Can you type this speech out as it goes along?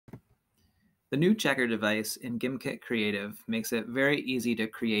The new checker device in Gimkit Creative makes it very easy to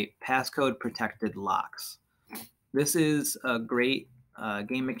create passcode protected locks. This is a great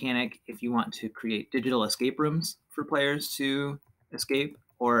game mechanic if you want to create digital escape rooms for players to escape,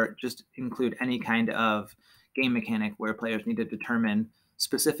 or just include any kind of game mechanic where players need to determine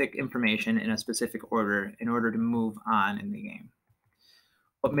specific information in a specific order in order to move on in the game.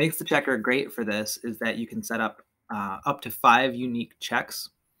 What makes the checker great for this is that you can set up to 5 unique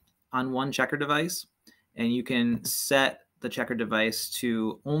checks on one checker device, and you can set the checker device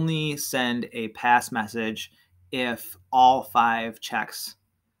to only send a pass message if all 5 checks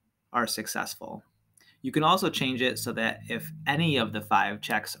are successful. You can also change it so that if any of the 5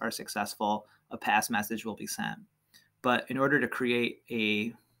 checks are successful, a pass message will be sent. But in order to create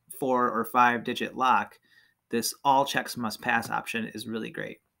a 4 or 5 digit lock, this all checks must pass option is really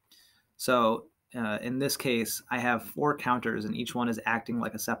great. So in this case, I have 4 counters, and each one is acting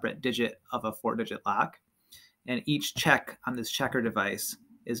like a separate digit of a 4-digit lock. And each check on this checker device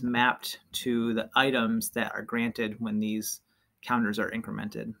is mapped to the items that are granted when these counters are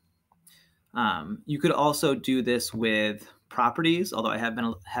incremented. You could also do this with properties, although I have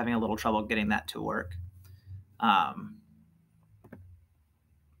been having a little trouble getting that to work.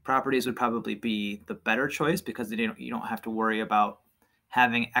 Properties would probably be the better choice because you don't have to worry about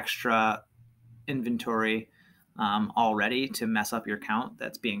having extra inventory already to mess up your count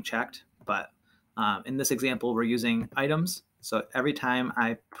that's being checked. But in this example, we're using items. So every time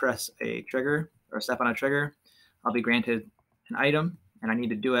I press a trigger or step on a trigger, I'll be granted an item, and I need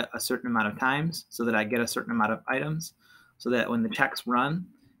to do it a certain amount of times so that I get a certain amount of items, so that when the checks run,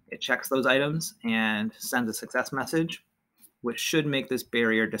 it checks those items and sends a success message, which should make this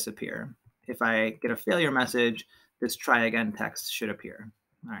barrier disappear. If I get a failure message, this try again text should appear.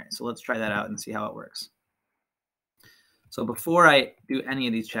 All right, so let's try that out and see how it works. So before I do any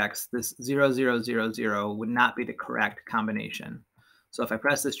of these checks, this 0000 would not be the correct combination. So if I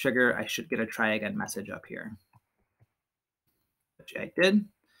press this trigger, I should get a try again message up here, which I did.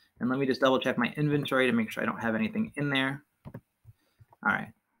 And let me just double check my inventory to make sure I don't have anything in there. All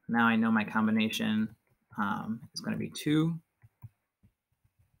right, now I know my combination is going to be 2,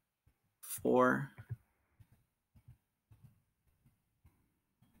 4,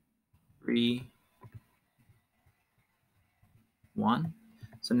 3, 1.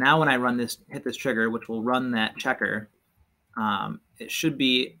 So now when I hit this trigger, which will run that checker, it should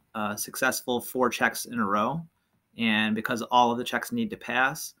be successful 4 checks in a row. And because all of the checks need to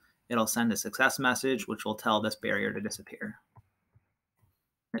pass, it'll send a success message, which will tell this barrier to disappear.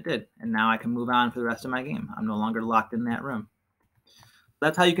 It did. And now I can move on for the rest of my game. I'm no longer locked in that room.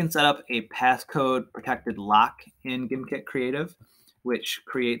 That's how you can set up a passcode protected lock in Gimkit Creative, which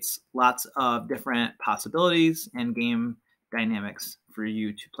creates lots of different possibilities and game dynamics for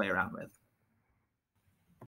you to play around with.